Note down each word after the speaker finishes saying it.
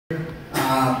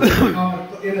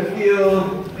in the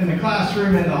field, in the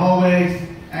classroom, in the hallways,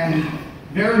 and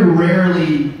very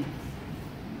rarely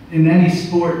in any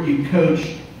sport you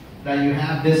coach that you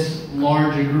have this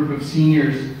large a group of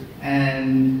seniors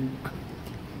and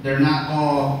they're not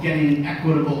all getting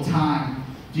equitable time.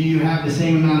 Do you have the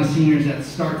same amount of seniors that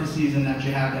start the season that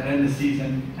you have that end the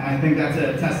season? And I think that's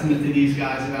a testament to these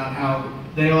guys about how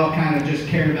they all kind of just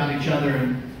care about each other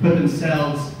and put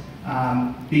themselves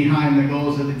behind the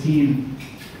goals of the team.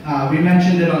 We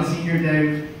mentioned it on senior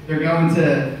day. They're going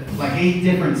to like 8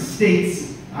 different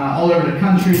states all over the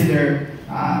country.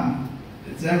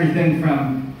 It's everything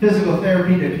from physical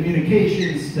therapy to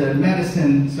communications to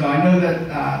medicine. So I know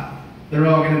that they're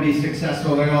all going to be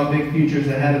successful. They all have big futures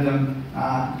ahead of them.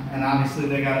 And obviously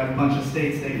they got a bunch of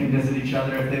states they can visit each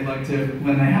other if they'd like to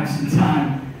when they have some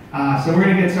time. So we're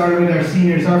going to get started with our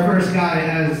seniors. Our first guy,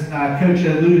 as Coach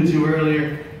alluded to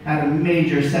earlier, had a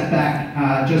major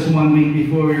setback just 1 week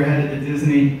before we were headed to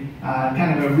Disney.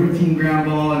 Kind of a routine ground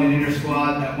ball and an inter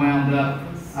squad that wound up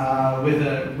with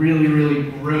a really, really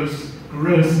gross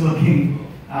looking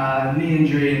knee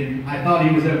injury. And I thought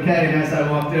he was okay, and as I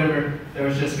walked over, there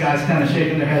was just guys kind of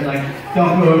shaking their head like,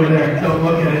 don't go over there, don't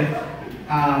look at it.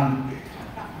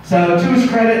 So to his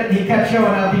credit, he kept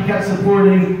showing up, he kept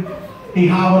supporting. He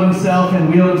hobbled himself and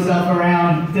wheeled himself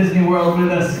around Disney World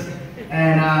with us.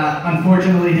 And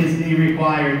unfortunately, his knee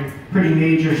required pretty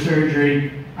major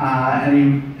surgery,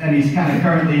 and he's kind of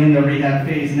currently in the rehab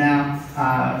phase now.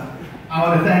 I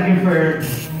want to thank him for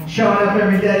showing up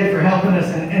every day, for helping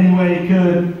us in any way he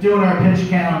could, doing our pitch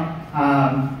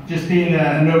count, just being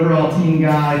an overall team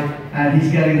guy. And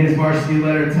he's getting his varsity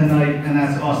letter tonight, and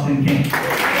that's Austin Kane.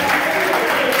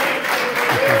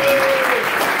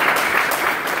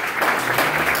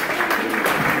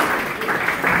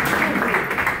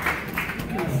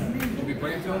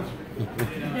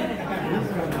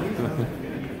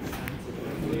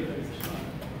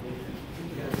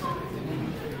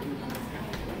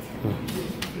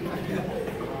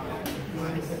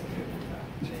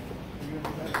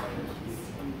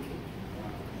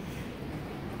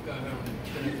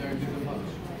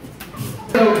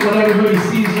 So what everybody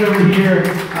sees over here,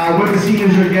 what the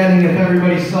seniors are getting, if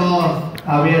everybody saw,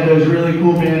 we had those really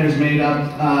cool banners made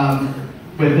up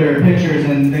with their pictures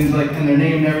and things like, and their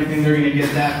name and everything. They're going to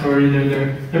get that for either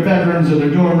their bedrooms or their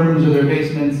dorm rooms or their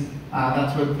basements.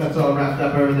 That's all wrapped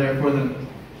up over there for them.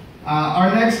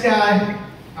 Our next guy,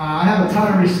 I have a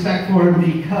ton of respect for him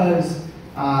because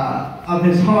of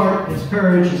his heart, his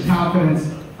courage, his confidence.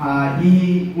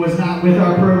 He was not with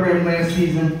our program last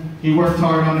season. He worked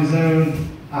hard on his own.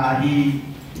 He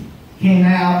came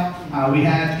out. We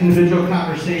had individual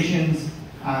conversations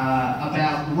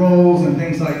about roles and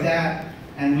things like that.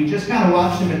 And we just kind of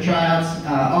watched him at tryouts,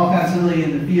 offensively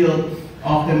in the field,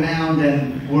 off the mound,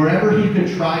 and wherever he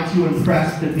could try to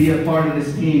impress to be a part of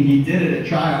this team, he did it at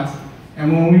tryouts.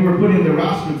 And when we were putting the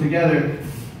roster together,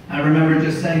 I remember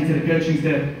just saying to the coaching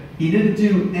staff, he didn't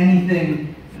do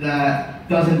anything that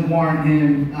doesn't warrant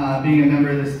him being a member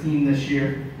of this team this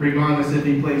year, regardless if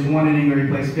he plays 1 inning or he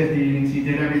plays 50 innings. He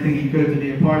did everything he could to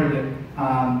be a part of it.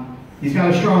 He's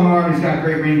got a strong arm, he's got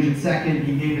great range at second,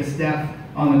 he gave us depth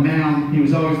on the mound, he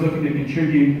was always looking to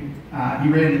contribute. He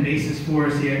ran the bases for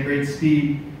us, he had great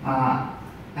speed.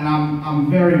 And I'm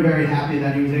very, very happy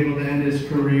that he was able to end his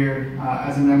career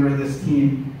as a member of this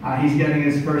team. He's getting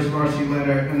his first varsity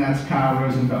letter, and that's Kyle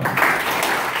Rosenfeld.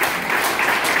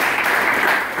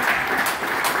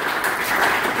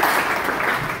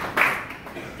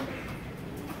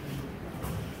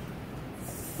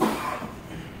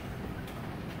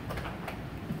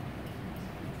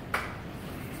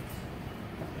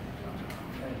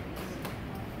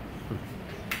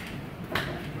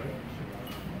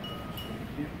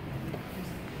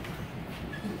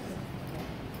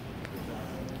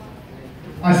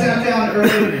 I sat down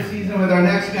earlier this season with our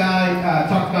next guy,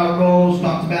 talked about roles,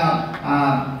 talked about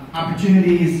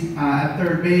opportunities at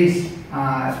third base,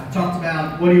 talked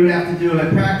about what he would have to do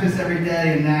at practice every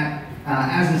day, and that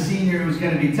as a senior it was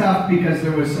going to be tough because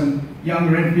there was some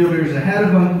younger infielders ahead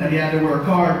of him, that he had to work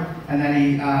hard, and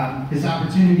that his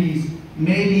opportunities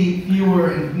may be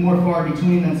fewer and more far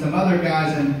between than some other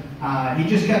guys, and he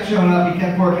just kept showing up, he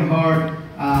kept working hard.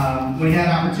 When he had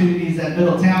opportunities at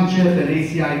Middle Township, at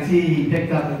ACIT, he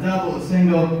picked up a double, a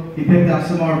single, he picked up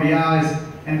some RBIs,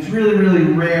 and it's really, really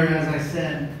rare, as I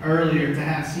said earlier, to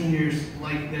have seniors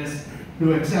like this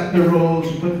who accept their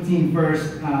roles, who put the team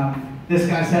first. This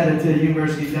guy's headed to the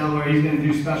University of Delaware. He's going to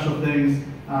do special things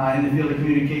in the field of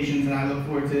communications, and I look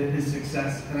forward to his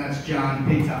success, and that's John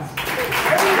Peytas.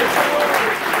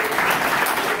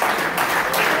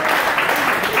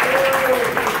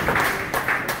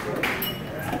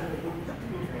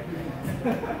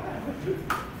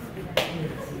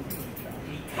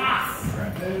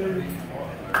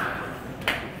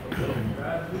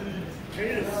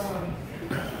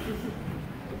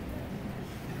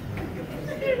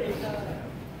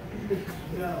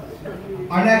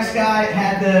 Our next guy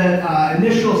had the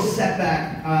initial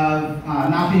setback of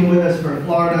not being with us for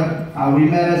Florida. We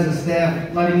met as a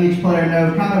staff, letting each player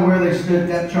know kind of where they stood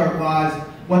depth chart-wise,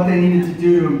 what they needed to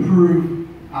do to improve.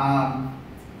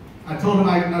 I told him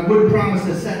I wouldn't promise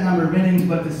a set number of innings,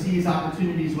 but to seize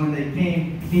opportunities when they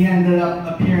came. He ended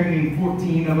up appearing in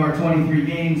 14 of our 23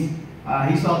 games.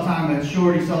 He saw time at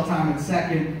short, he saw time at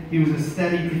second. He was a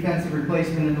steady defensive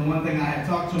replacement, and the one thing I had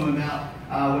talked to him about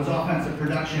was offensive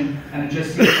production, and it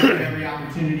just seemed like every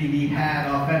opportunity he had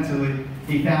offensively,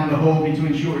 he found a hole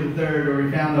between short and third, or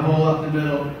he found a hole up the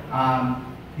middle.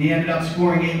 He ended up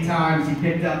scoring 8 times. He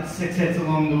picked up 6 hits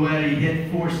along the way. He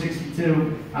hit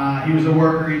 .462. He was a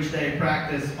worker each day at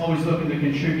practice, always looking to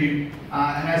contribute.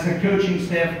 And as a coaching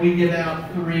staff, we give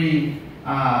out 3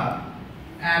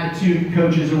 Attitude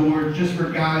Coaches Awards just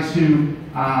for guys who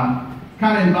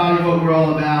kind of embody what we're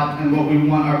all about and what we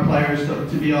want our players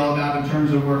to be all about in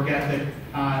terms of work ethic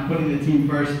and putting the team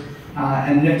first.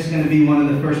 And Nick's going to be one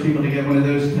of the first people to get one of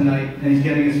those tonight, and he's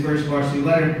getting his first varsity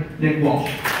letter. Nick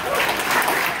Walsh.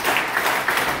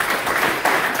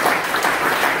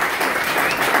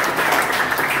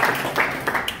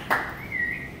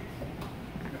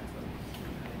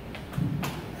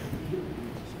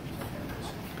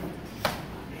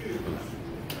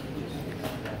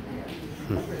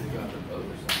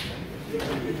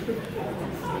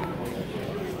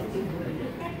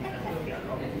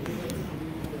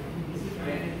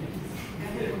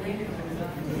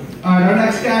 All right, our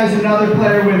next guy is another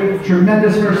player with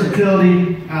tremendous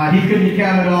versatility. He couldn't be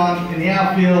counted on in the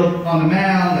outfield, on the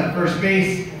mound, at first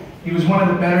base. He was one of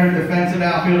the better defensive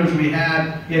outfielders we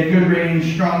had. He had good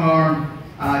range, strong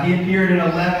arm. He appeared in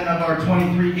 11 of our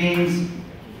 23 games.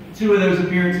 2 of those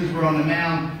appearances were on the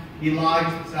mound. He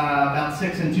logged about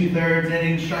 6 2/3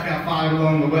 innings, struck out 5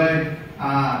 along the way.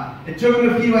 It took him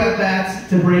a few at-bats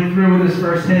to break through with his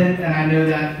first hit, and I know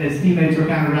that his teammates were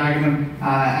kind of ragging him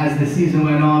as the season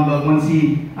went on, but once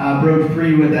he broke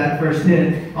free with that first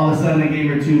hit, all of a sudden a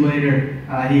game or 2 later,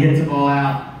 he hits a ball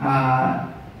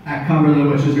out at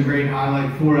Cumberland, which was a great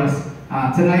highlight for us.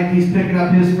 Tonight he's picking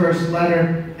up his first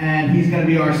letter, and he's going to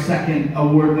be our second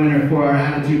award winner for our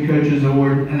Attitude Coaches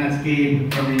Award, and that's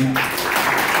Gabe Arena.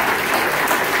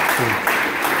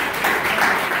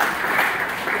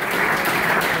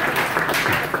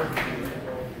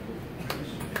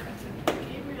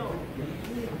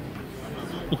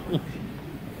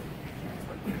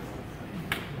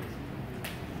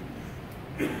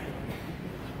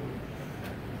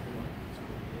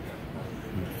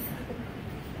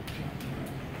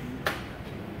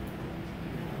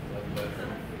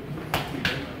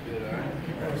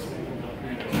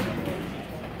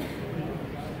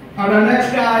 Our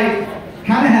next guy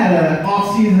kind of had an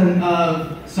off-season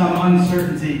of some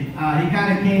uncertainty. He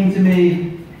kind of came to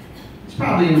me, it's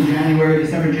probably in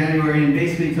December, January, and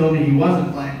basically told me he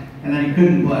wasn't playing, and that he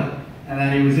couldn't play, and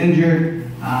that he was injured,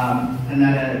 and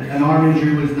that an arm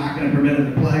injury was not going to permit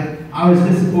him to play. I was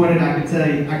disappointed. I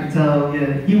could tell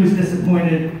he was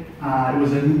disappointed. It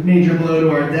was a major blow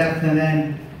to our depth, and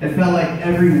then it felt like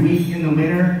every week in the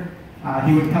winter,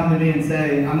 he would come to me and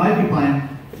say, I might be playing.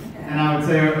 And I would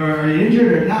say, are you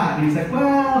injured or not? And he's like,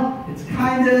 well, it's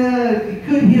it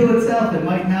could heal itself, it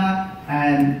might not.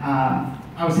 And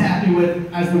I was happy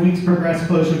with, as the weeks progressed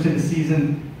closer to the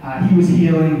season, he was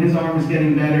healing, his arm was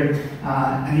getting better,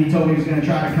 and he told me he was going to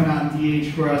try to come out in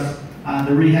DH for us.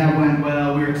 The rehab went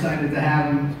well. We were excited to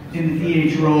have him in the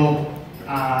DH role.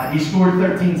 He scored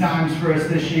 13 times for us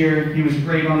this year. He was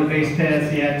great on the base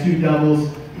paths. He had 2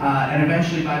 doubles. And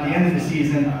eventually, by the end of the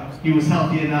season, he was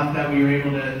healthy enough that we were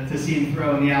able to see him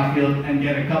throw in the outfield and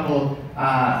get a couple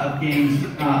of games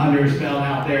under his belt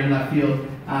out there in left field.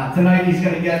 Tonight, he's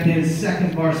going to get his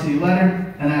second varsity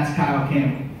letter, and that's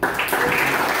Campbell.